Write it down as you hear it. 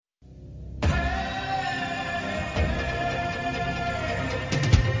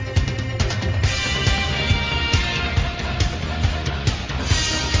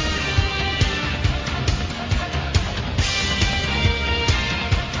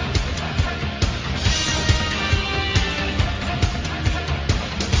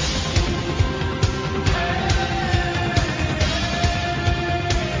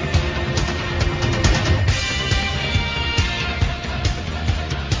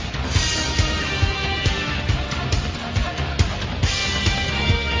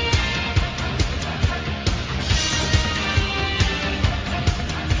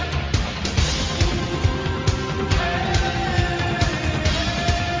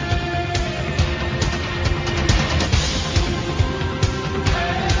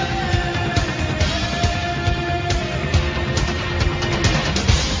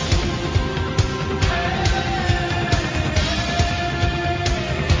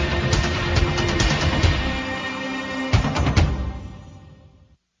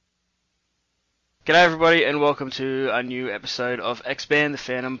G'day everybody and welcome to a new episode of Expand the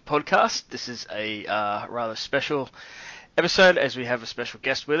Phantom podcast. This is a rather special episode as we have a special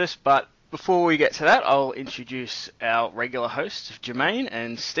guest with us, but before we get to that I'll introduce our regular hosts, Jermaine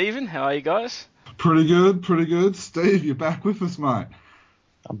and Stephen. How are you guys? Pretty good, pretty good. Steve, you're back with us, mate.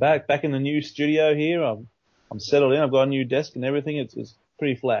 I'm back in the new studio here. I'm settled in. I've got a new desk and everything. It's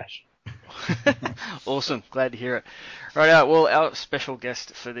pretty flash. Awesome, glad to hear it. Right out, well, our special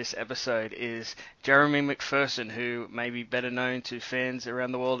guest for this episode is Jeremy McPherson, who may be better known to fans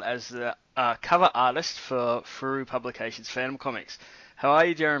around the world as the cover artist for Furu Publications Phantom Comics. How are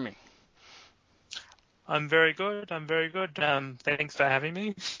you, Jeremy? I'm very good. Thanks for having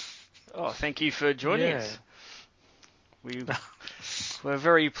me. Oh, thank you for joining us. We're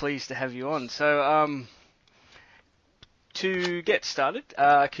very pleased to have you on. So, to get started,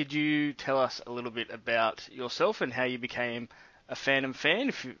 could you tell us a little bit about yourself and how you became a Phantom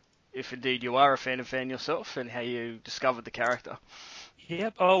fan, if indeed you are a Phantom fan yourself, and how you discovered the character?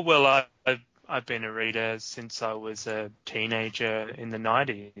 Yep. Oh well, I've been a reader since I was a teenager in the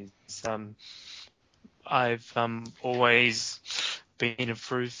 90s. I've always been a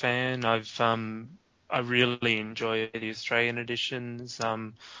Fru fan. I really enjoy the Australian editions.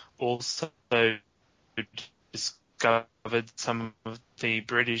 Also discovered some of the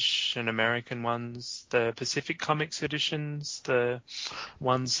British and American ones, the Pacific Comics editions, the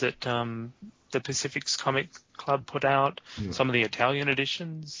ones that the Pacific's Comic Club put out, some of the Italian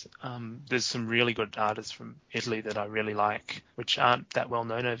editions. There's some really good artists from Italy that I really like, which aren't that well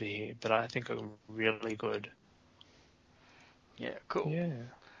known over here, but I think are really good. Yeah, cool. Yeah.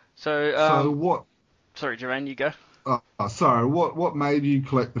 So, what? Sorry, Jermaine, you go. Sorry, what made you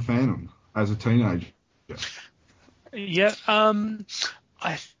collect the Phantom as a teenager? Yeah,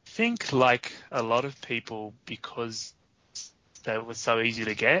 I think like a lot of people, because they were so easy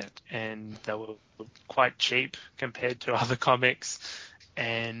to get and they were quite cheap compared to other comics,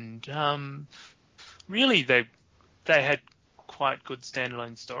 and really they had quite good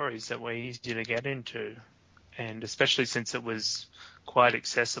standalone stories that were easy to get into, and especially since it was quite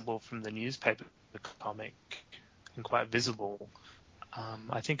accessible from the newspaper comic and quite visible.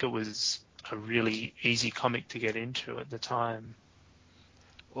 I think it was a really easy comic to get into at the time.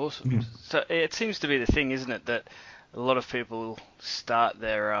 Awesome. Yeah. So it seems to be the thing, isn't it, that a lot of people start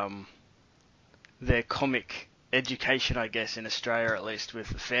their comic education, I guess, in Australia at least, with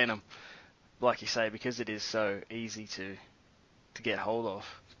the Phantom, like you say, because it is so easy to get hold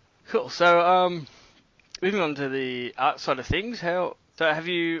of. Cool. So moving on to the art side of things, so have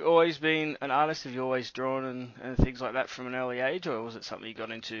you always been an artist? Have you always drawn and things like that from an early age, or was it something you got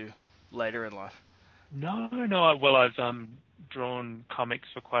into later in life? No. Well, I've drawn comics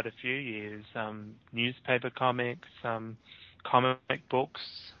for quite a few years. Newspaper comics, comic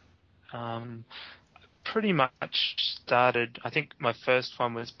books. Pretty much started. I think my first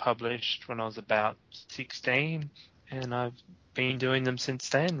one was published when I was about 16, and I've been doing them since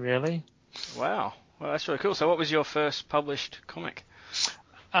then. Really. Wow. Well, that's really cool. So, what was your first published comic?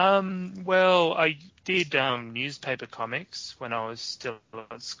 Well, I did newspaper comics when I was still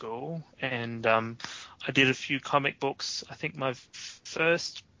at school, and I did a few comic books. I think my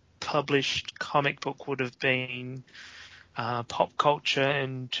first published comic book would have been Pop Culture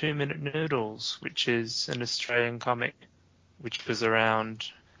and 2 Minute Noodles, which is an Australian comic, which was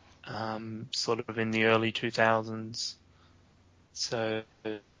around sort of in the early 2000s. So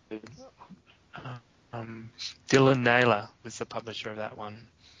Dylan Naylor was the publisher of that one.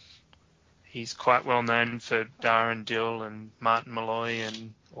 He's quite well known for Darren Dill and Martin Malloy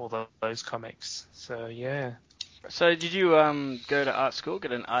and all those comics. So, yeah. So did you go to art school,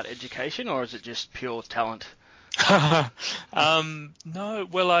 get an art education, or is it just pure talent? No,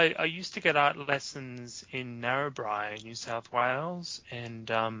 well, I used to get art lessons in Narrabri, New South Wales,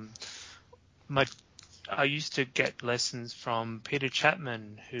 and I used to get lessons from Peter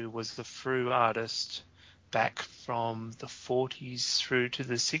Chapman, who was the Fru artist back from the 40s through to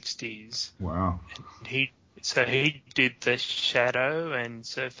the 60s. Wow. And he did The Shadow and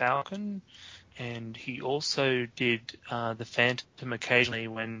Sir Falcon, and he also did The Phantom occasionally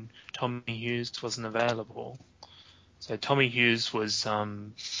when Tommy Hughes wasn't available. So Tommy Hughes was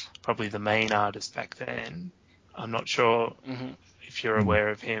probably the main artist back then. I'm not sure if you're aware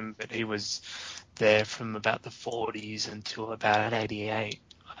of him, but he was there from about the 40s until about 88,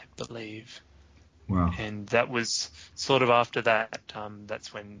 I believe. Wow. And that was sort of after that,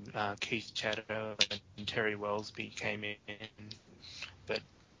 that's when Keith Chatto and Terry Wellesby came in. But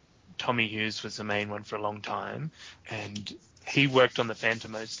Tommy Hughes was the main one for a long time, and he worked on the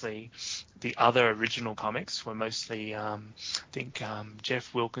Phantom mostly. The other original comics were mostly, I think,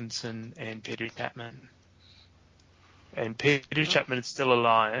 Jeff Wilkinson and Peter Chapman. And Peter Chapman is still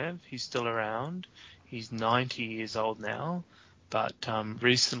alive. He's still around. He's 90 years old now. But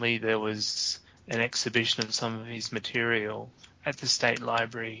recently there was an exhibition of some of his material at the State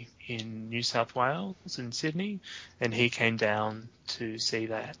Library in New South Wales in Sydney, and he came down to see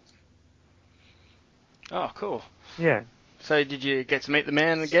that. Oh, cool. Yeah. So did you get to meet the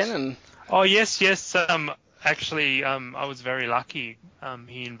man again? And Oh, yes. Actually, I was very lucky.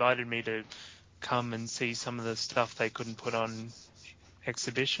 He invited me to come and see some of the stuff they couldn't put on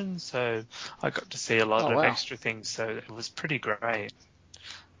exhibition, so I got to see a lot of wow. extra things, so it was pretty great.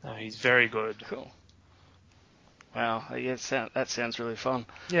 He's very good. Cool. Wow, yeah, that sounds really fun.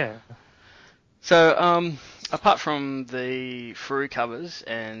 Yeah. So, apart from the Frew covers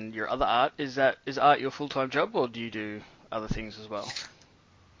and your other art, is art your full-time job, or do you do other things as well?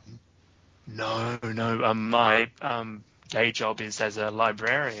 No. My day job is as a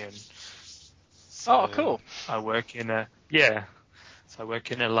librarian. So Oh, cool. I work in a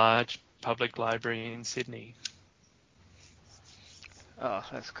large public library in Sydney. Oh,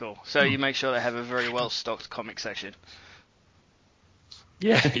 that's cool. So you make sure they have a very well-stocked comic section.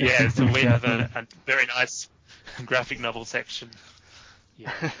 Yeah. So we have a very nice graphic novel section.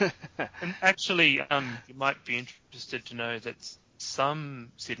 Yeah. And actually, you might be interested to know that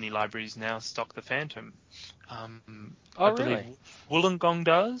some Sydney libraries now stock the Phantom. I believe Wollongong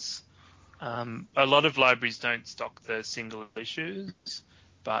does. A lot of libraries don't stock the single issues,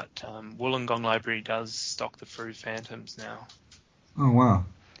 but Wollongong Library does stock the Frew Phantoms now. Oh, wow.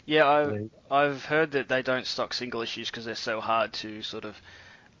 Yeah, I've heard that they don't stock single issues because they're so hard to sort of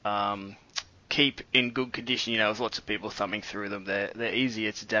keep in good condition. You know, with lots of people thumbing through them, they're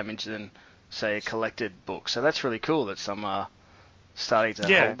easier to damage than, say, a collected book. So that's really cool that some are starting to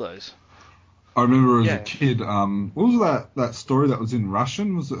hold those. I remember as a kid, what was that story that was in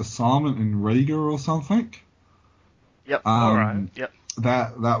Russian? Was it Assignment in Riga or something? Yep. All right. Yep.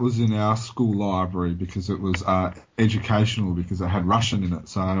 That was in our school library because it was educational because it had Russian in it.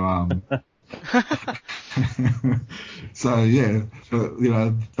 So so yeah, but you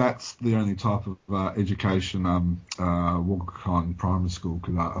know that's the only type of education Wollongong Primary School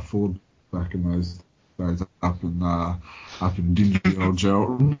could afford back in those days up in dingy old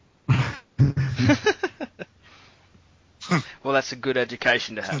Geraldton. Well, that's a good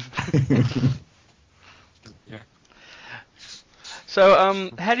education to have. Yeah. So,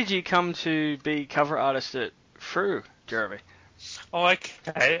 how did you come to be cover artist at Frew, Jeremy? Oh,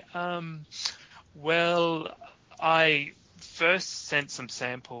 okay. Well, I first sent some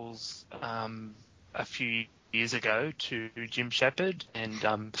samples a few years ago to Jim Shepherd,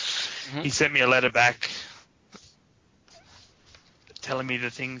 and he sent me a letter back telling me the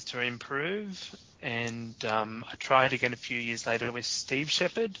things to improve, and I tried again a few years later with Steve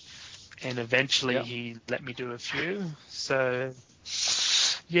Shepherd, and eventually he let me do a few. So,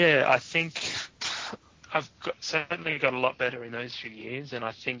 yeah, I think I've certainly got a lot better in those few years, and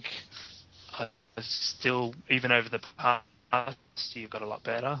I think I still, even over the past year, got a lot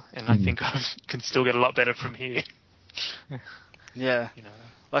better, and I think I can still get a lot better from here. Yeah. You know.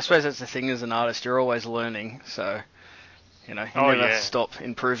 Well, I suppose that's the thing as an artist, you're always learning, so, you know, you never stop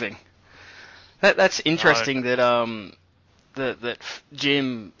improving. That's interesting that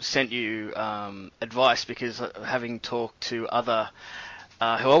Jim sent you advice, because having talked to other, who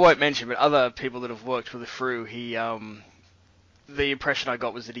I won't mention, but other people that have worked with the Frew, the impression I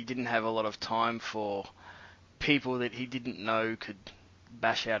got was that he didn't have a lot of time for people that he didn't know could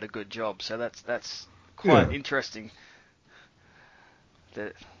bash out a good job. So that's quite interesting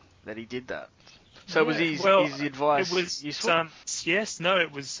that he did that. So was his advice useful?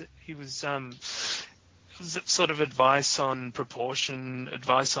 It was sort of advice on proportion,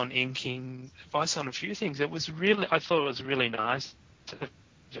 advice on inking, advice on a few things. I thought it was really nice to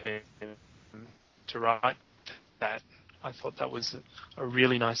write that. I thought that was a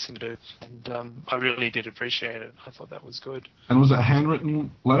really nice thing to do, and I really did appreciate it. I thought that was good. And was it a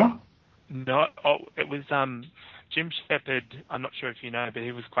handwritten letter? No, it was Jim Shepherd. I'm not sure if you know, but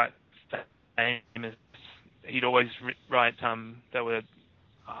he was quite famous. He'd always write, they were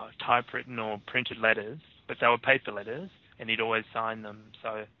typewritten or printed letters, but they were paper letters, and he'd always sign them.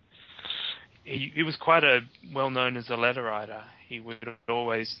 So he was quite well-known as a letter writer. He would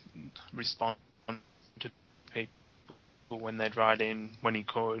always respond to people when they'd write in when he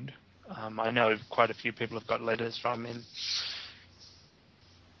could. I know quite a few people have got letters from him.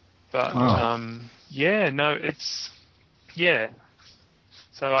 But,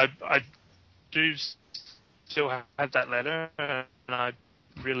 So I do still had that letter, and I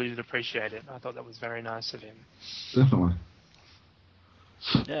really did appreciate it. I thought that was very nice of him. Definitely.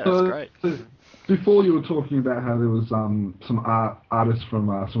 Yeah, that's great. Before you were talking about how there was some artists from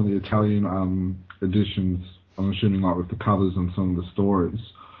some of the Italian editions, I'm assuming like with the covers and some of the stories.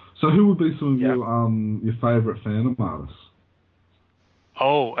 So who would be some of your favourite fandom artists?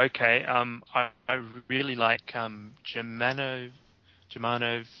 Oh, okay. I really like Germano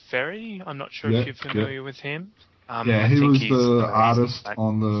Ferri. I'm not sure if you're familiar with him. He was the artist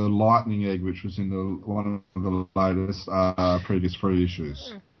on the Lightning Egg, which was in one of the latest previous free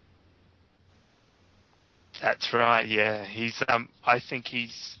issues. That's right. Yeah, he's. I think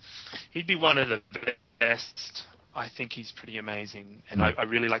he'd be one of the best. I think he's pretty amazing, and I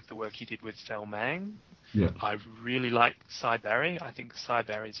really like the work he did with Fel Mang. Yeah. I really like Cy Barry. I think Cy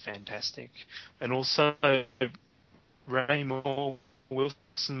Barry's fantastic, and also Ray Moore,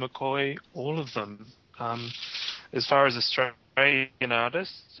 Wilson McCoy, all of them. As far as Australian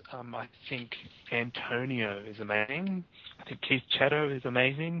artists, I think Antonio is amazing. I think Keith Chatto is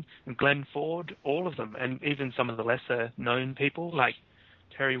amazing, and Glenn Ford, all of them, and even some of the lesser known people like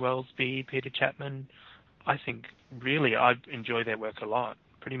Terry Wellesby, Peter Chapman. I think really I enjoy their work a lot.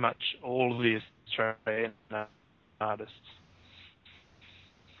 Pretty much all of the Australian artists.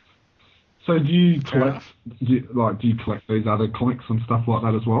 So do you collect? Do you collect these other comics and stuff like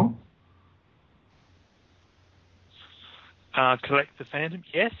that as well? Collect the fandom?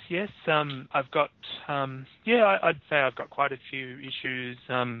 Yes. I've got, I'd say I've got quite a few issues,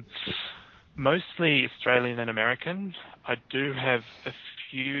 mostly Australian and American. I do have a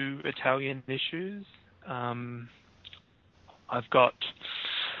few Italian issues. I've got,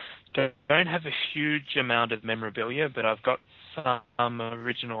 don't have a huge amount of memorabilia, but I've got some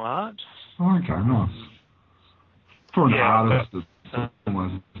original art. Oh, okay, nice. For an artist, it's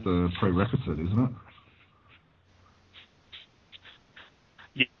almost a prerequisite, isn't it?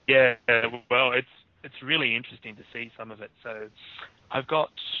 Yeah, well, it's really interesting to see some of it. So I've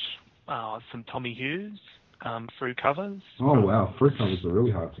got some Tommy Hughes fruit covers. Oh, wow. Fruit covers are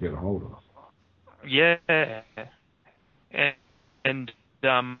really hard to get a hold of. Yeah. And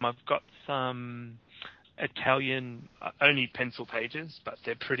I've got some Italian, only pencil pages, but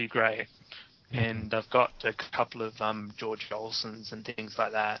they're pretty great. And I've got a couple of George Olsons and things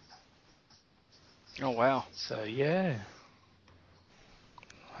like that. Oh, wow. So, yeah.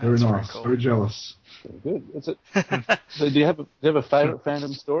 Very That's nice. cool. Very jealous. Very good. Is it? So do you have a favourite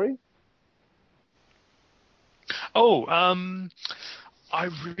fandom story? Oh, I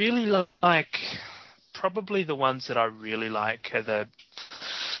really like, probably the ones that I really like are the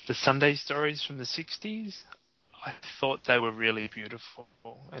Sunday stories from the 60s. I thought they were really beautiful.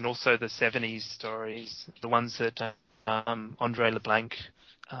 And also the 70s stories, the ones that Andre LeBlanc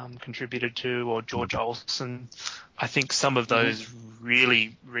contributed to, or George Olson. I think some of those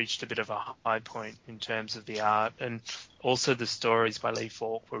really reached a bit of a high point in terms of the art, and also the stories by Lee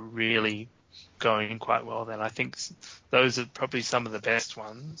Falk were really going quite well then. I think those are probably some of the best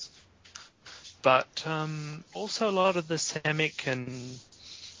ones. But also a lot of the Samick and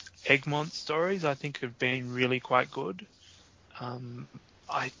Egmont stories I think have been really quite good.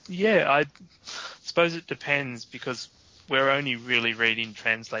 I suppose it depends, because we're only really reading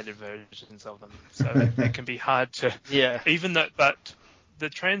translated versions of them, so it can be hard to. Yeah. But the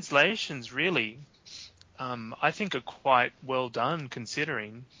translations really, I think, are quite well done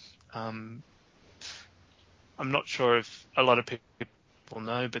considering. I'm not sure if a lot of people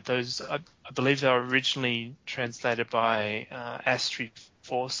know, but those I believe they were originally translated by Astrid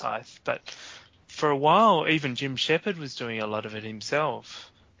Forsyth, but for a while even Jim Shepard was doing a lot of it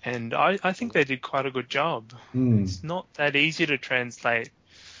himself. And I think they did quite a good job. It's not that easy to translate.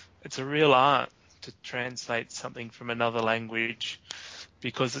 It's a real art to translate something from another language,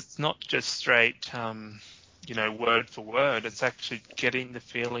 because it's not just straight, word for word. It's actually getting the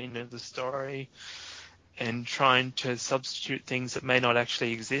feeling of the story and trying to substitute things that may not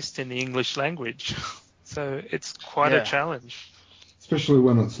actually exist in the English language. So it's quite a challenge. Especially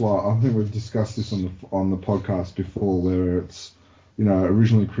when it's like, I think we've discussed this on the podcast before, where it's,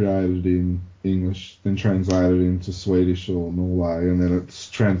 originally created in English, then translated into Swedish or Norway, and then it's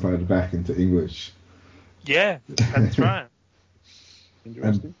translated back into English. Yeah, that's right.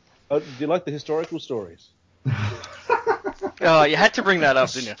 Interesting. Do you like the historical stories? Oh, you had to bring that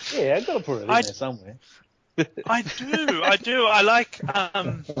up, didn't you? Yeah, I've got to put it in there somewhere. I do. I like.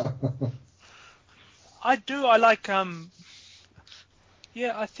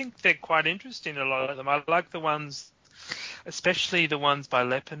 I think they're quite interesting, a lot of them. I like the ones, especially the ones by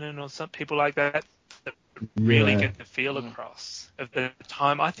Lepinen or some people like that really get the feel across of the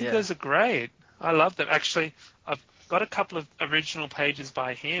time. I think those are great. I love them. Actually, I've got a couple of original pages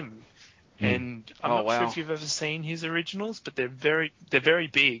by him, and I'm not sure if you've ever seen his originals, but they're very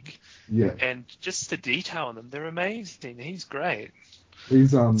big, Yeah. and just the detail on them, they're amazing. He's great.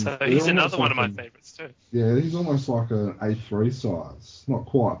 He's So he's another one of my favourites too. Yeah, he's almost like an A3 size. Not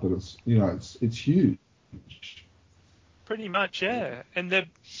quite, but it's it's huge. Pretty much, yeah. And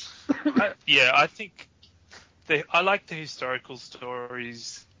I think I like the historical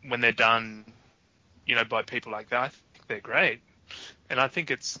stories when they're done, by people like that. I think they're great. And I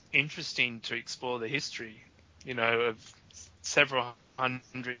think it's interesting to explore the history, of several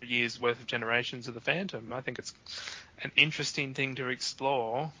hundred years worth of generations of the Phantom. I think it's an interesting thing to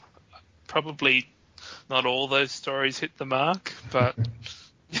explore. Probably not all those stories hit the mark, but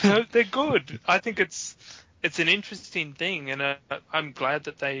they're good. I think it's an interesting thing, and I'm glad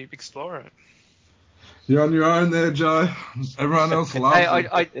that they explore it. You're on your own there, Joe. Everyone else loves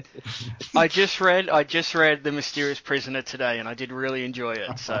it. I just read The Mysterious Prisoner today, and I did really enjoy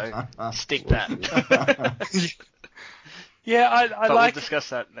it. So stick that. Yeah, I but like. We'll discuss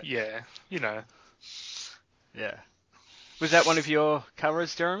that. Yeah, Yeah. Was that one of your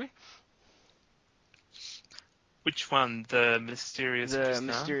covers, Jeremy? Which one? The Mysterious Prisoner? The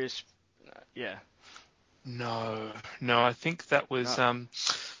Mysterious. Yeah. No. I think that was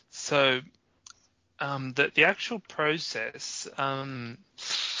so. The actual process, a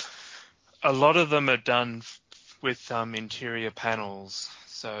lot of them are done with interior panels.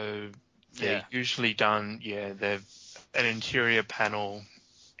 So they're usually done, they're an interior panel,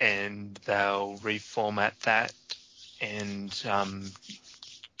 and they'll reformat that and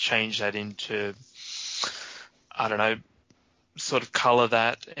change that into, I don't know, sort of color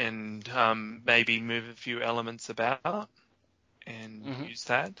that and maybe move a few elements about and use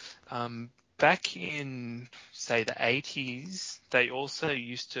that. Back in, say, the 80s, they also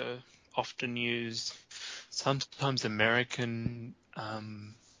used to often use sometimes American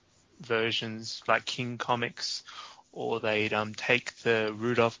versions like King Comics, or they'd take the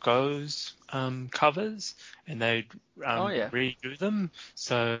Rudolph Goes covers and they'd redo them.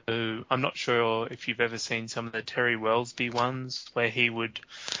 So I'm not sure if you've ever seen some of the Terry Wellesby ones where he would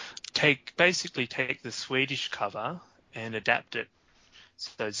basically take the Swedish cover and adapt it.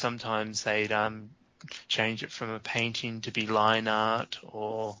 So sometimes they'd change it from a painting to be line art,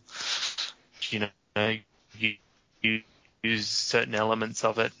 or you use certain elements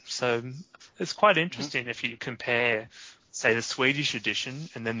of it. So it's quite interesting if you compare, say, the Swedish edition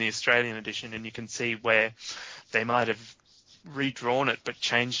and then the Australian edition, and you can see where they might have redrawn it but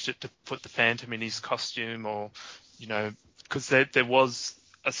changed it to put the Phantom in his costume, or because there was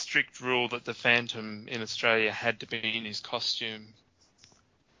a strict rule that the Phantom in Australia had to be in his costume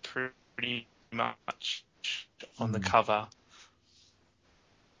pretty much on the cover.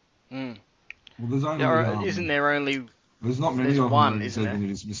 Well, there's only isn't there only? There's not many of one, them. Isn't there? Even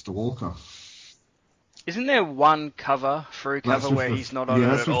is Mr. Walker. Isn't there one cover where he's not on it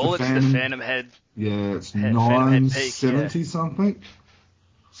at all? It's the Phantom head. Yeah, it's 970 something.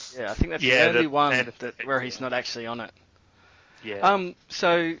 Yeah, I think that's the only one where he's not actually on it. Yeah.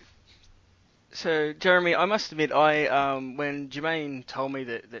 So Jeremy, I must admit, when Jermaine told me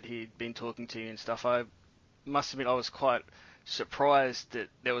that he'd been talking to you and stuff, I must admit I was quite surprised that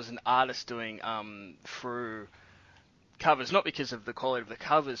there was an artist doing through covers, not because of the quality of the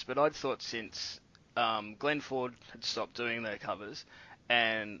covers, but I'd thought since Glenn Ford had stopped doing their covers,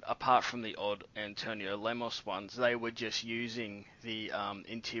 and apart from the odd Antonio Lemos ones, they were just using the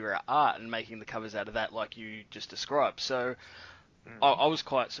interior art and making the covers out of that, like you just described. So I was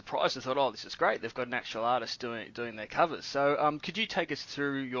quite surprised. I thought, oh, this is great. They've got an actual artist doing their covers. So could you take us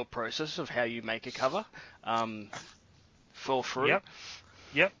through your process of how you make a cover fall through?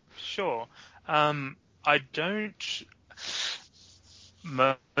 Yep, sure. I don't...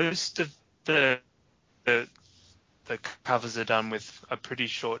 Most of the covers are done with a pretty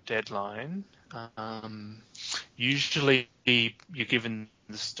short deadline. Usually you're given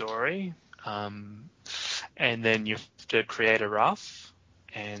the story, and then you have to create a rough,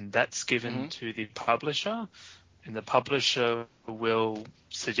 and that's given to the publisher, and the publisher will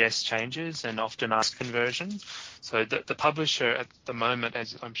suggest changes and often ask conversion. So the publisher at the moment,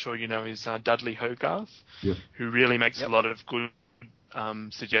 as I'm sure you know, is Dudley Hogarth, who really makes a lot of good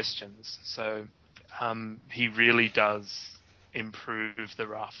suggestions. So he really does improve the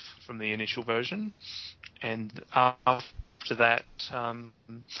rough from the initial version, and after that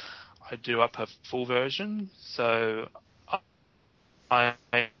I do up a full version. So I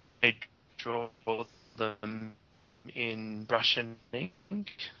draw them in brush and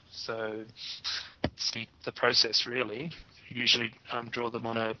ink. So it's the process really. usually draw them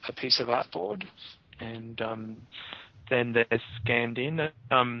on a piece of artboard, and then they're scanned in.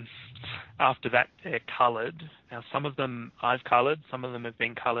 After that, they're coloured. Now, some of them I've coloured, some of them have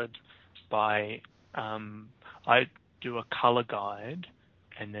been coloured by, I do a colour guide,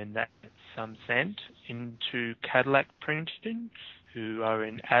 and then that's sent into Cadillac Printing, who are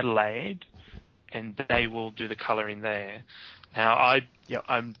in Adelaide, and they will do the colouring there. Now,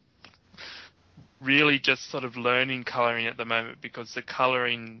 I'm really just sort of learning colouring at the moment, because the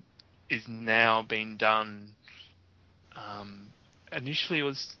colouring is now being done. Initially, it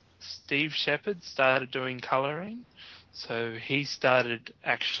was Steve Shepherd started doing colouring, so he started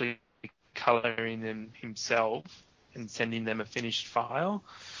actually colouring them himself and sending them a finished file.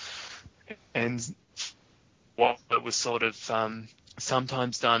 And what it was sort of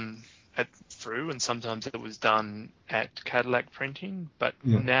sometimes done at Frew, and sometimes it was done at Cadillac Printing, but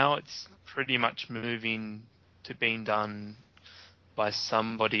now it's pretty much moving to being done by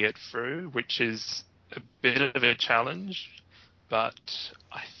somebody at Frew, which is a bit of a challenge. But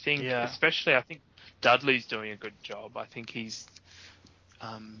I think, especially, I think Dudley's doing a good job. I think he's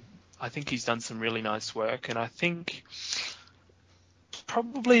done some really nice work, and I think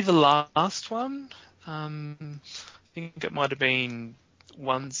probably the last one, I think it might have been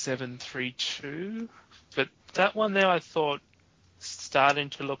 1732, but that one there I thought starting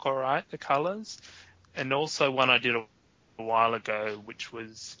to look all right, the colours, and also one I did a while ago, which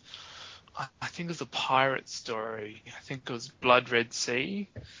was, I think it was a pirate story. I think it was Blood Red Sea.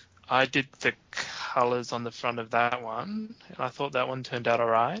 I did the colours on the front of that one, and I thought that one turned out all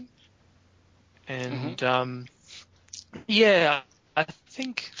right. And I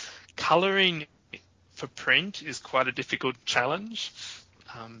think colouring for print is quite a difficult challenge.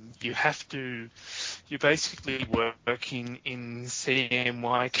 You're basically working in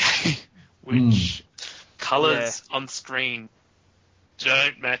CMYK, which colours on screen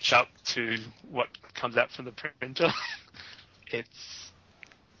don't match up to what comes out from the printer. It's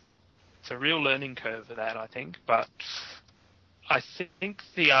a real learning curve for that, I think. But I think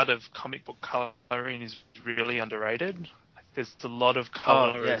the art of comic book colouring is really underrated. There's a lot of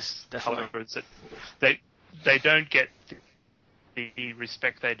colours that they don't get the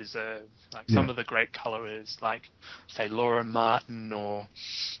respect they deserve. Like some of the great colourers, like say Laura Martin or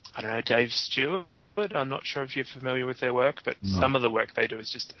I don't know, Dave Stewart. I'm not sure if you're familiar with their work, but some of the work they do is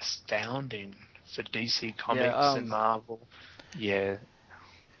just astounding for DC Comics and Marvel. Yeah,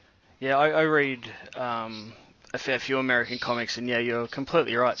 I read a fair few American comics, and you're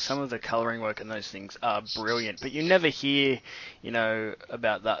completely right. Some of the colouring work in those things are brilliant, but you never hear,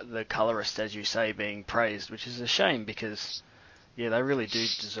 about the colorist, as you say, being praised, which is a shame because, they really do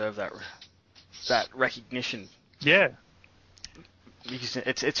deserve that recognition. Yeah. Because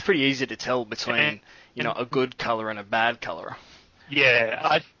it's pretty easy to tell between, a good colour and a bad colour. Yeah,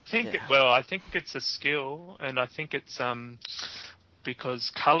 I think it's a skill, and I think it's because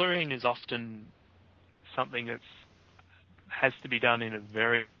colouring is often something that has to be done in a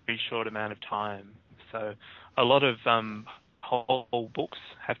very, very short amount of time. So a lot of whole books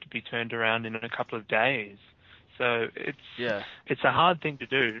have to be turned around in a couple of days. So it's a hard thing to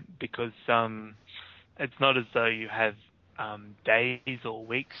do because it's not as though you have days or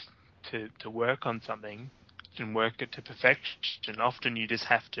weeks to work on something and work it to perfection. Often you just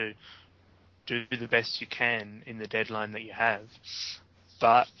have to do the best you can in the deadline that you have.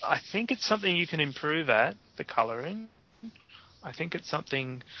 But I think it's something you can improve at, the colouring. I think it's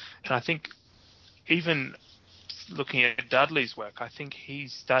something, and I think even looking at Dudley's work, I think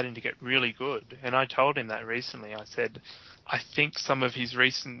he's starting to get really good. And I told him that recently. I said, I think some of his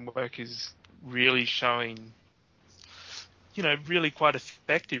recent work is really showing, really quite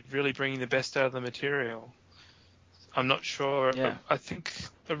effective, really bringing the best out of the material. I'm not sure. Yeah. I think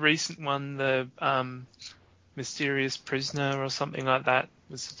the recent one, the Mysterious Prisoner or something like that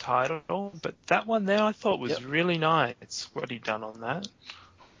was the title. But that one there I thought was really nice, what he'd done on that.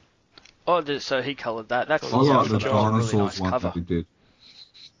 Oh, so he coloured that. That's I like the dinosaurs really nice one cover. that he did.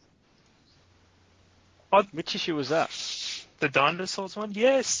 Which issue was that? The dinosaurs one?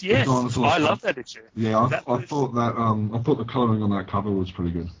 Yes. I love that issue. Yeah, I thought the colouring on that cover was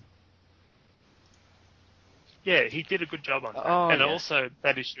pretty good. Yeah, he did a good job on that. And also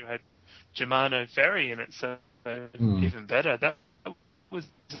that issue had Germano Ferry in it, so even better. That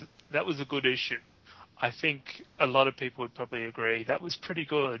was a good issue. I think a lot of people would probably agree. That was pretty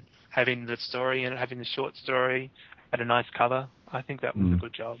good, having the story and having the short story, had a nice cover. I think that was a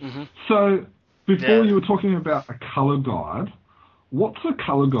good job. Mm-hmm. So, before you were talking about a colour guide, what's a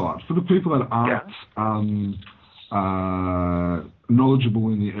colour guide? For the people that aren't knowledgeable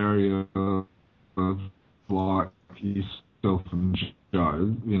in the area of, like you myself and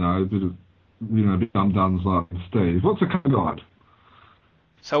Joe, a bit of, a bit dum-dums like Steve. What's a colour guide?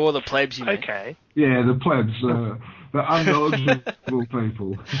 So all the plebs, you mean? Okay. Yeah, the plebs, the unknowledgeable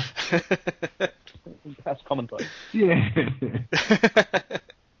people. That's commonplace. Yeah.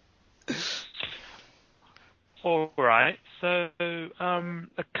 All right. So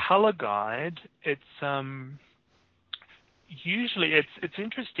a color guide. It's usually it's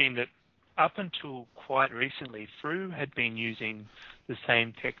interesting that up until quite recently, Frew had been using the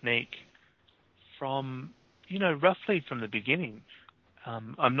same technique from roughly from the beginning.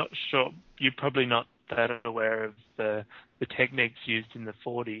 I'm not sure. You're probably not that aware of the techniques used in the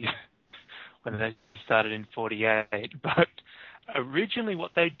 40s when they started in 48. But originally,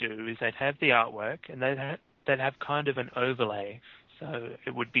 what they'd do is they'd have the artwork and they'd have kind of an overlay. So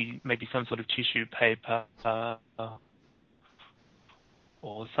it would be maybe some sort of tissue paper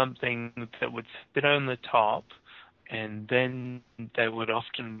or something that would sit on the top, and then they would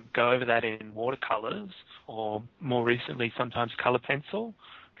often go over that in watercolors or more recently sometimes color pencil,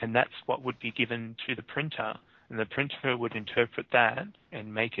 and that's what would be given to the printer, and the printer would interpret that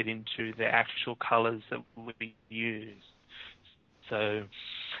and make it into the actual colors that would be used. So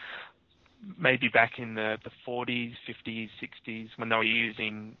maybe back in the 40s, 50s, 60s, when they were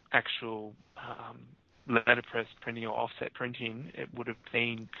using actual letterpress printing or offset printing, it would have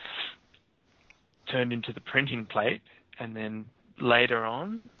been turned into the printing plate, and then later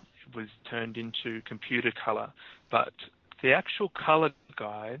on it was turned into computer color. But the actual color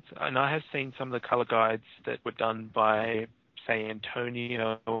guides, and I have seen some of the color guides that were done by, say,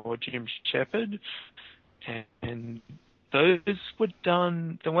 Antonio or Jim Shepard, and those were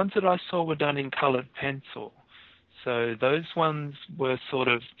done, the ones that I saw were done in colored pencil. So those ones were sort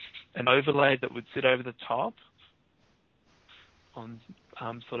of an overlay that would sit over the top on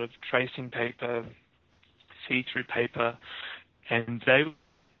sort of tracing paper, see-through paper, and they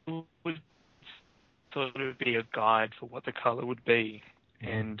would sort of be a guide for what the color would be.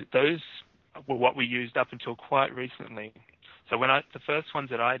 And those were what we used up until quite recently. So the first ones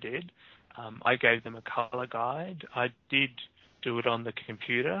that I did, I gave them a color guide. I did do it on the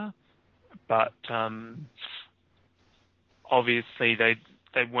computer, but obviously they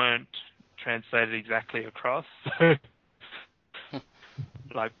weren't translated exactly across.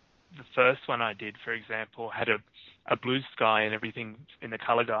 Like the first one I did, for example, had a blue sky and everything in the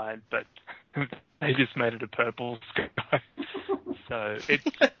color guide, but they just made it a purple sky. So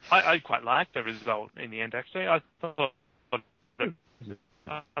I quite liked the result in the end. Actually, I thought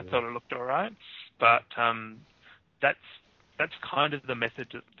it looked all right, but that's kind of the method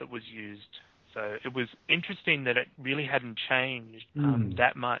that was used. So it was interesting that it really hadn't changed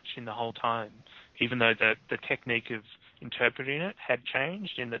that much in the whole time, even though the technique of interpreting it had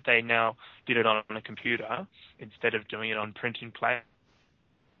changed in that they now did it on a computer instead of doing it on printing plate.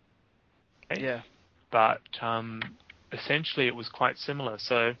 Yeah. But essentially it was quite similar.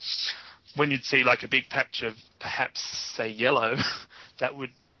 So when you'd see like a big patch of perhaps, say, yellow, that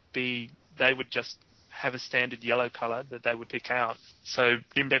would be, they would just have a standard yellow color that they would pick out. So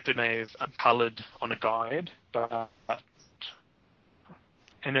Jim Shepard may have colored on a guide,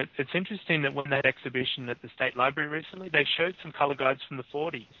 and it's interesting that when they had exhibition at the State Library recently, they showed some color guides from the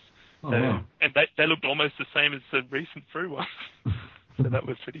 40s. Oh, wow. And they looked almost the same as the recent Frew ones. So that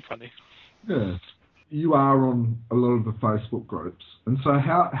was pretty funny. Yeah. You are on a lot of the Facebook groups, and so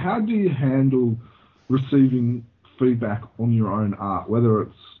how do you handle receiving feedback on your own art, whether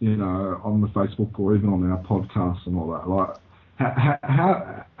it's on the Facebook or even on our podcasts and all that? Like,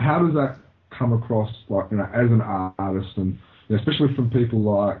 how does that come across, like, as an artist, and especially from people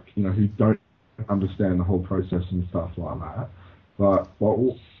like who don't understand the whole process and stuff like that? But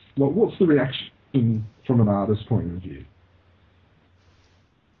what's the reaction from an artist's point of view?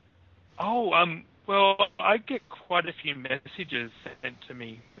 Well, I get quite a few messages sent to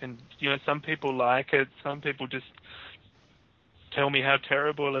me, and some people like it, some people just tell me how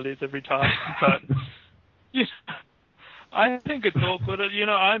terrible it is every time. But I think it's all good.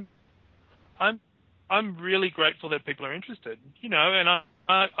 I'm really grateful that people are interested. And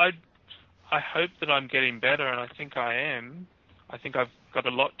I hope that I'm getting better, and I think I am. I think I've got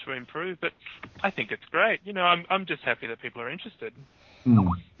a lot to improve, but I think it's great. I'm just happy that people are interested. Mm.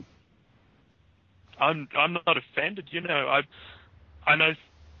 I'm not offended. I know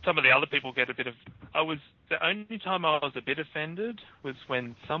some of the other people get a bit of. The only time I was a bit offended was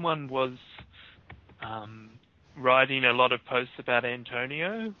when someone was writing a lot of posts about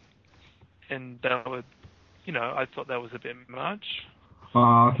Antonio, and that was, I thought that was a bit much.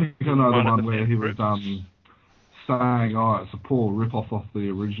 I think I know the one where he was saying, it's a poor rip-off of the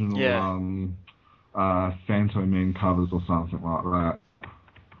original Phantom covers or something like that.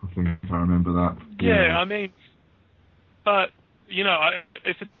 I think I remember that. Yeah, I mean, but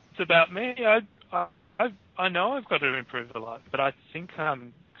if it's about me, I know I've got to improve a lot, but I think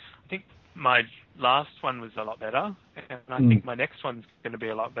my last one was a lot better, and I think my next one's going to be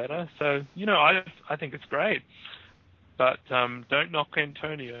a lot better. So I think it's great, but don't knock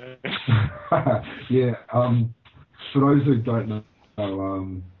Antonio. Yeah. For those who don't know,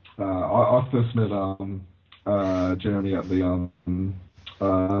 I first met Jeremy at the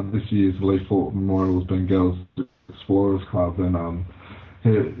this year's Lee Fort Memorial's Bengals Explorers Club, and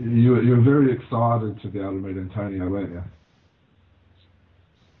you were very excited to be able to meet Antonio, weren't you?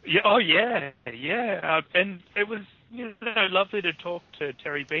 Yeah. Oh, yeah. And it was lovely to talk to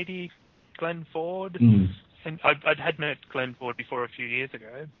Terry Beattie, Glenn Ford, and I'd had met Glenn Ford before a few years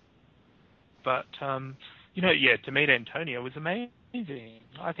ago, but to meet Antonio was amazing.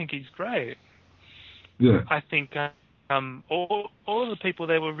 I think he's great. Yeah. I think all of the people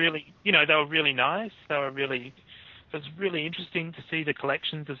there were really, they were really nice. It was really interesting to see the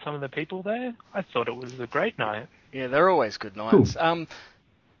collections of some of the people there. I thought it was a great night. Yeah, they're always good nights. Cool.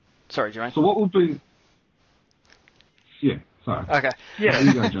 Sorry, Jermaine. So what would be... Yeah, sorry. Okay. Yeah. There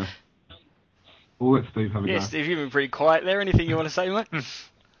you go, Joe. We'll let Steve have a go. Yeah, Steve, you've been pretty quiet there. Anything you want to say, mate?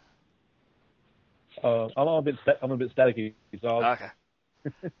 I'm a bit staticky. So okay.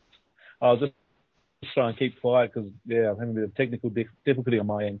 I'll just try and keep quiet because, I'm having a bit of technical difficulty on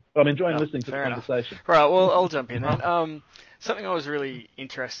my end. But I'm enjoying listening to the conversation. Right, well, I'll jump in then. Something I was really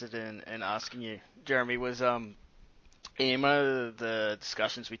interested in asking you, Jeremy, was in one of the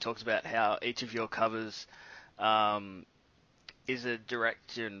discussions we talked about how each of your covers is a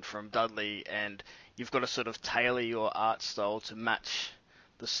direction from Dudley, and you've got to sort of tailor your art style to match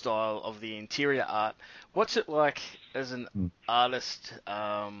the style of the interior art. What's it like as an artist,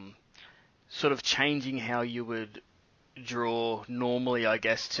 sort of changing how you would draw normally, I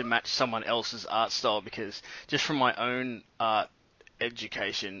guess, to match someone else's art style? Because just from my own art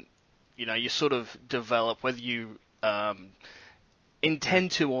education, you sort of develop, whether you intend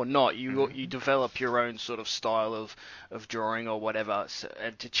to or not, you develop your own sort of style of drawing or whatever,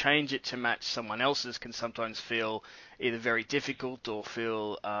 and to change it to match someone else's can sometimes feel either very difficult or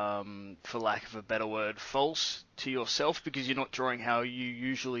feel, for lack of a better word, false to yourself because you're not drawing how you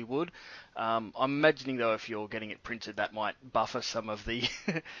usually would. I'm imagining though if you're getting it printed that might buffer some of the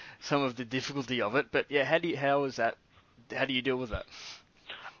some of the difficulty of it. But yeah, how do you deal with that?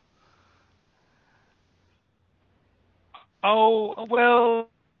 Oh, well,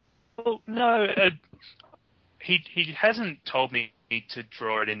 no. He hasn't told me to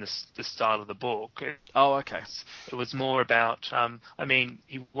draw it in the style of the book. Oh, okay. It was more about,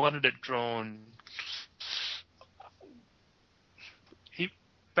 he wanted it drawn...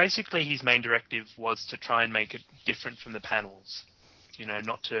 Basically, his main directive was to try and make it different from the panels.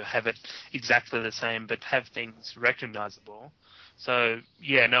 Not to have it exactly the same, but have things recognizable. So,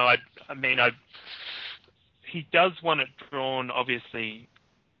 yeah, no, he does want it drawn, obviously,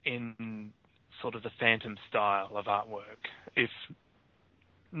 in sort of the Phantom style of artwork. If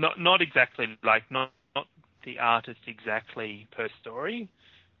not exactly like not the artist exactly per story,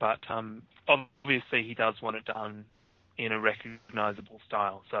 but obviously he does want it done in a recognizable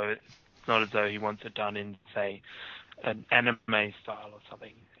style. So it's not as though he wants it done in, say, an anime style or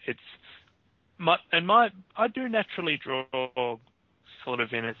something. I do naturally draw sort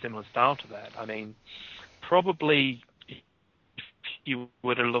of in a similar style to that. Probably if you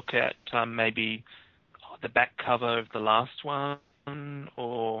were to look at maybe the back cover of the last one,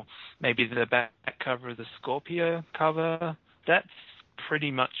 or maybe the back cover of the Scorpio cover, that's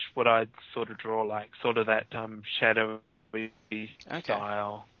pretty much what I'd sort of draw like, sort of that shadowy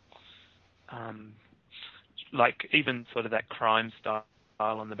style. Like even sort of that crime style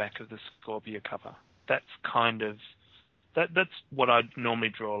on the back of the Scorpio cover. That's kind of, that's what I'd normally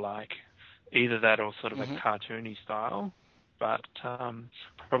draw like. Either that or sort of a cartoony style, but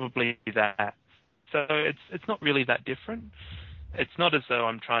probably that. So it's not really that different. It's not as though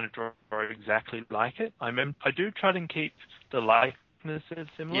I'm trying to draw exactly like it. I do try to keep the likenesses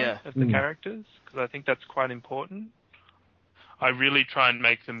similar of the characters, because I think that's quite important. I really try and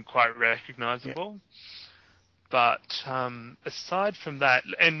make them quite recognizable. Yeah. But aside from that,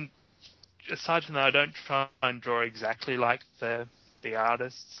 I don't try and draw exactly like the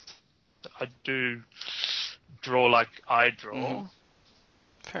artists. I do draw like I draw. Mm-hmm.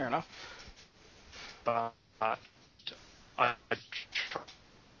 Fair enough. But I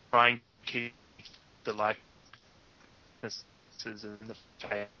try and keep the likenesses in the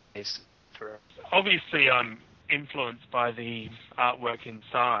face. Obviously, I'm influenced by the artwork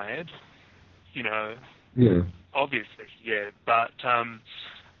inside, you know, Yeah. obviously, yeah, but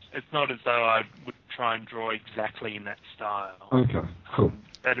it's not as though I would try and draw exactly in that style. Okay. Cool.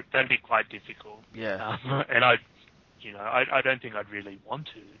 That'd be quite difficult. Yeah. And I don't think I'd really want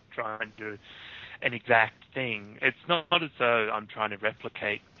to try and do an exact thing. It's not as though I'm trying to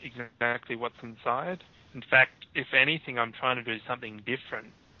replicate exactly what's inside. In fact, if anything, I'm trying to do something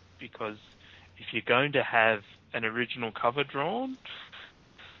different, because if you're going to have an original cover drawn,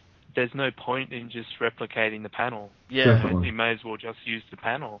 there's no point in just replicating the panel. Yeah. Definitely. You may as well just use the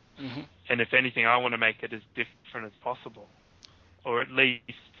panel. Mm-hmm. And if anything, I want to make it as different as possible. Or at least,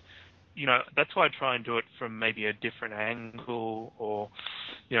 that's why I try and do it from maybe a different angle, or,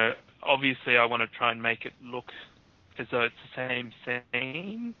 obviously I want to try and make it look as though it's the same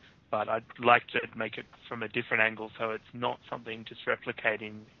scene, but I'd like to make it from a different angle so it's not something just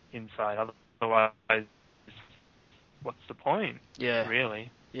replicating inside. Otherwise, what's the point? Yeah.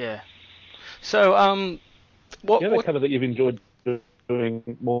 Really? Yeah. So, what? The other cover that you've enjoyed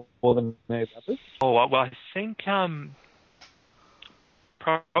doing more than any others? Oh, well, I think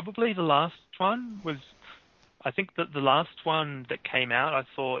probably the last one was. I think that the last one that came out, I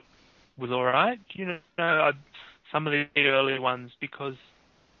thought was all right. Some of the early ones, because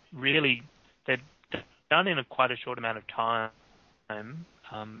really they're done in quite a short amount of time. I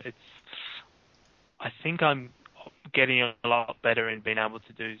think I'm getting a lot better in being able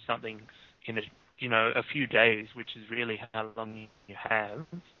to do something in a few days, which is really how long you have.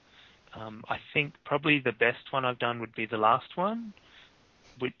 I think probably the best one I've done would be the last one,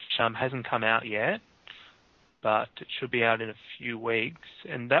 which hasn't come out yet, but it should be out in a few weeks.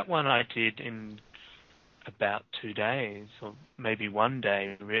 And that one I did in about 2 days, or maybe 1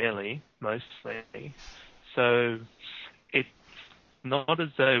 day, really, mostly. So it's not as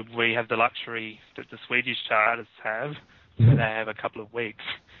though we have the luxury that the Swedish artists have, where they have a couple of weeks.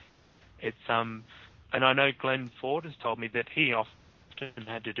 It's and I know Glenn Ford has told me that he often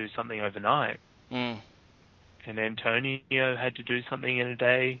had to do something overnight. Mm. And Antonio had to do something in a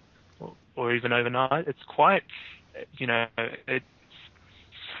day, or even overnight. It's quite,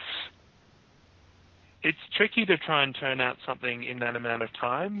 it's tricky to try and turn out something in that amount of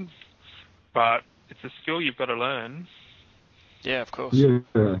time, but it's a skill you've got to learn. Yeah, of course. Yeah.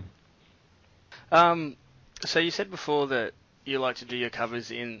 So you said before that you like to do your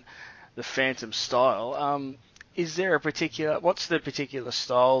covers in the Phantom style. Is there what's the particular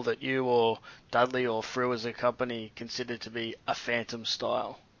style that you or Dudley or Frew as a company consider to be a Phantom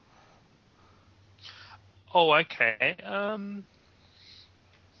style? Oh, okay.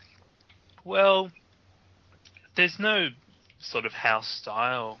 Well, there's no sort of house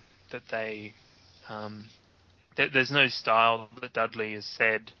style that they... there's no style that Dudley has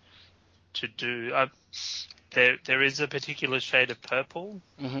said to do. There is a particular shade of purple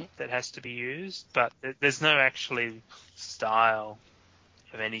that has to be used, but there's no actually style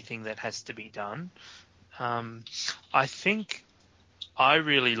of anything that has to be done. I think I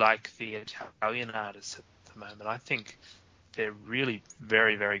really like the Italian artists at the moment. I think they're really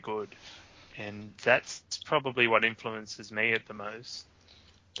very, very good, and that's probably what influences me at the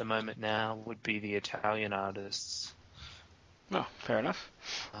moment now would be the Italian artists. Oh, fair enough.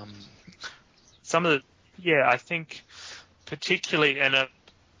 Some of I think particularly, and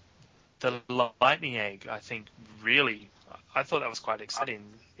the Lightning Egg, I think really, I thought that was quite exciting,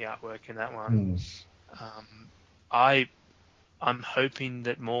 the artwork in that one. I'm hoping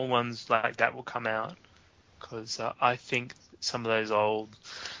that more ones like that will come out, because I think some of those old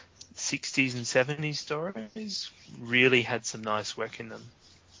 60s and 70s stories really had some nice work in them.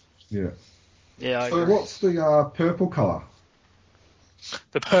 Yeah. Yeah, I So agree. what's the purple colour?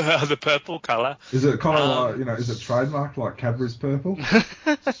 The purple colour. Is it kind of like, is it trademarked like Cadbury's purple?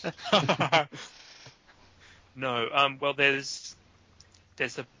 No. Well, there's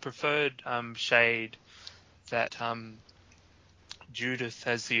a preferred shade that Judith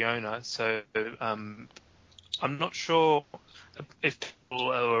has the owner. So I'm not sure if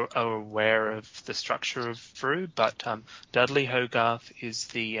people are aware of the structure of Frew, but Dudley Hogarth is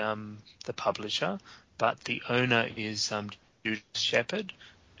the publisher, but the owner is Judith Shepherd,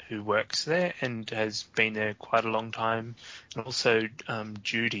 who works there and has been there quite a long time, and also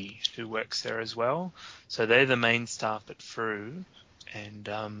Judy, who works there as well. So they're the main staff at Frew, and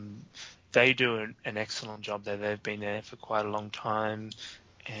they do an excellent job there. They've been there for quite a long time,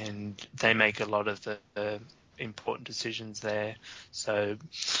 and they make a lot of the important decisions there. So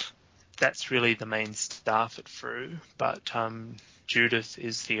that's really the main staff at Frew, but Judith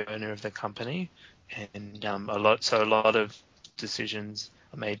is the owner of the company, and a lot of decisions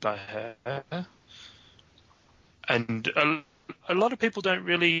are made by her. And a lot of people don't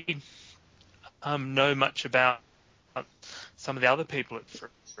really know much about some of the other people at Frew.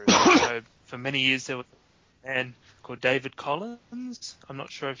 So for many years there was a man called David Collins. I'm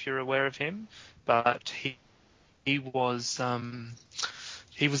not sure if you're aware of him, but he was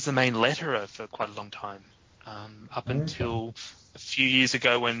the main letterer for quite a long time, up until a few years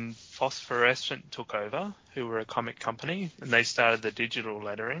ago when Phosphorescent took over, who were a comic company, and they started the digital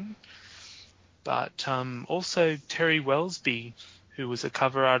lettering. But also Terry Welsby, who was a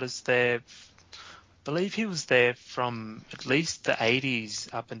cover artist there. I believe he was there from at least the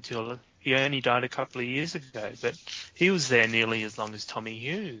 80s up until he only died a couple of years ago, but he was there nearly as long as Tommy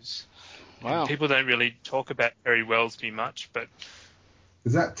Hughes. Wow. And people don't really talk about Terry Welsby much, but...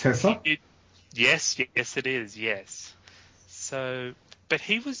 Is that Tessa? Yes, it is, yes. So, but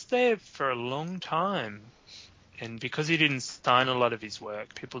he was there for a long time, and because he didn't sign a lot of his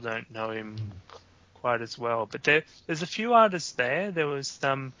work, people don't know him quite as well. But there's a few artists there. There was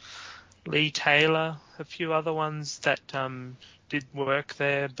Lee Taylor, a few other ones that did work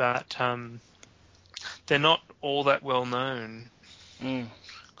there, but they're not all that well known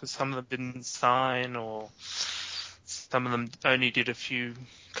because some of them didn't sign, or some of them only did a few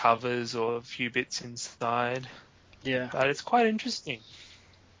covers or a few bits inside. Yeah. But it's quite interesting.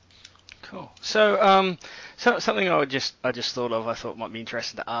 Cool. So, something I just thought of, I thought might be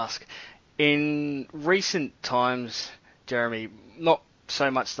interesting to ask. In recent times, Jeremy, not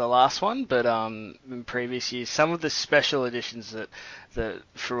so much the last one, but in previous years, some of the special editions that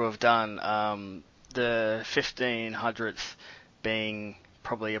Frew have done, the 1500th being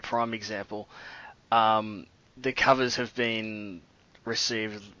probably a prime example, the covers have been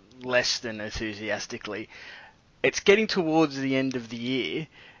received less than enthusiastically. It's getting towards the end of the year.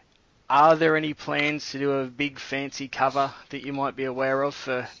 Are there any plans to do a big fancy cover that you might be aware of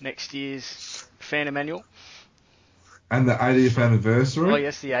for next year's Phantom Annual? And the 80th anniversary? Oh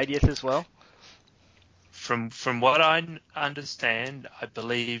yes, the 80th as well. From what I understand, I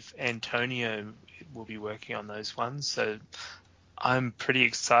believe Antonio will be working on those ones, so I'm pretty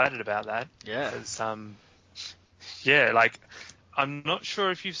excited about that. Yeah. Because, I'm not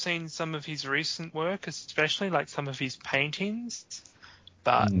sure if you've seen some of his recent work, especially like some of his paintings,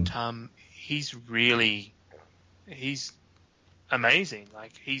 but he's amazing.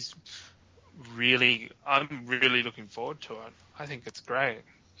 Like I'm really looking forward to it. I think it's great.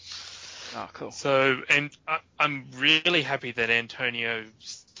 Oh, cool. So, and I'm really happy that Antonio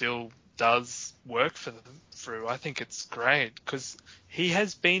still does work for Frew. I think it's great because he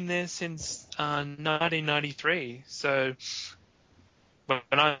has been there since 1993. So when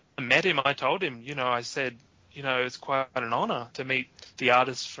I met him, I told him, I said, it's quite an honor to meet the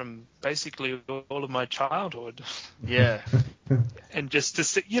artists from basically all of my childhood. Yeah. And just to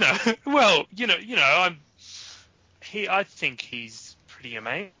see, I think he's pretty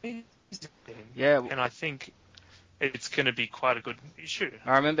amazing. Yeah. And I think it's going to be quite a good issue.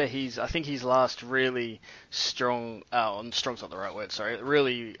 I remember I think his last really strong's not the right word, sorry,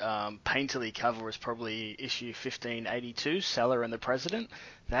 really painterly cover was probably issue 1582, Sailor and the President.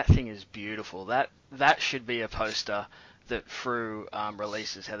 That thing is beautiful. That should be a poster that Frew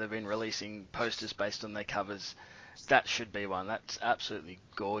releases, how they've been releasing posters based on their covers. That should be one. That's absolutely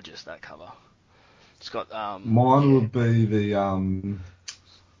gorgeous, that cover. It's got... Mine would be the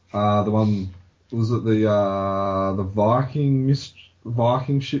one... Was it the Viking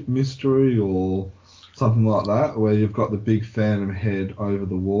ship mystery or something like that, where you've got the big Phantom head over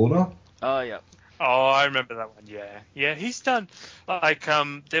the water? Oh, yeah. Oh, I remember that one, yeah. Yeah, he's done,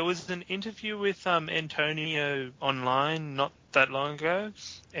 there was an interview with Antonio online not that long ago,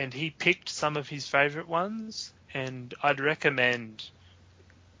 and he picked some of his favourite ones, and I'd recommend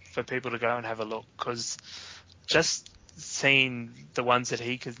for people to go and have a look, because just seeing the ones that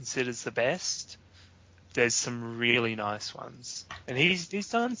he considers the best, there's some really nice ones, and he's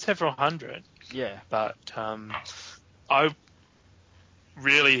done several hundred. Yeah. But some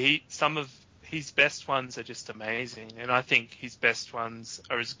of his best ones are just amazing, and I think his best ones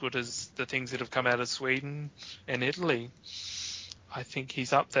are as good as the things that have come out of Sweden and Italy. I think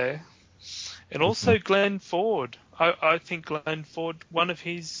he's up there. And also Glenn Ford. I think Glenn Ford, one of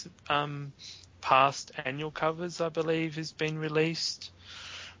his past annual covers, I believe, has been released.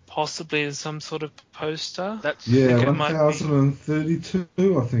 Possibly as some sort of poster.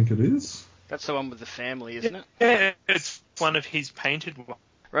 1032, I think it is. That's the one with the family, isn't it? Yeah, it's one of his painted ones.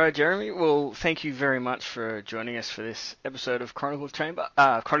 Right, Jeremy. Well, thank you very much for joining us for this episode of Chronicle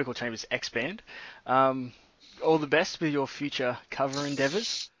Chambers X-Band. All the best with your future cover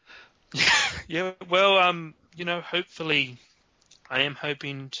endeavours. Yeah, well, hopefully, I am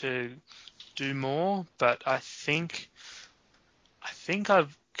hoping to do more, but I think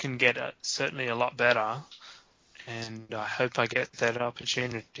I've can get certainly a lot better, and I hope I get that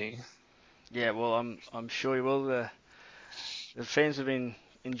opportunity. Yeah, well, I'm sure you will. The fans have been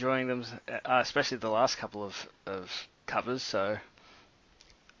enjoying them, especially the last couple of covers. So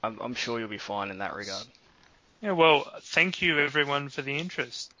I'm sure you'll be fine in that regard. Yeah, well, thank you everyone for the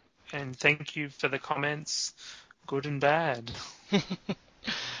interest, and thank you for the comments, good and bad.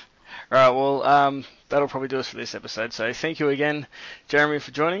 Alright, well, that'll probably do us for this episode. So thank you again, Jeremy,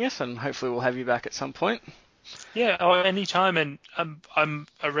 for joining us, and hopefully we'll have you back at some point. Yeah, anytime, and I'm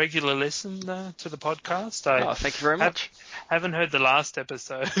a regular listener to the podcast. Thank you very much. Haven't heard the last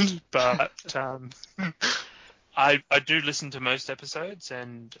episode, but I do listen to most episodes,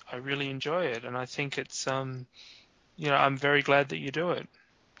 and I really enjoy it, and I think it's I'm very glad that you do it,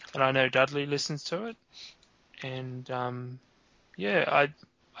 and I know Dudley listens to it, and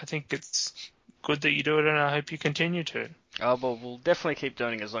I think it's good that you do it, and I hope you continue to. Oh, well, we'll definitely keep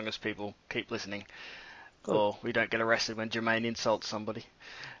doing it as long as people keep listening. Cool. Or we don't get arrested when Jermaine insults somebody.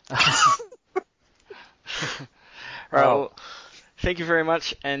 Right, well, thank you very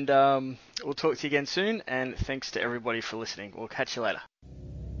much, and we'll talk to you again soon, and thanks to everybody for listening. We'll catch you later.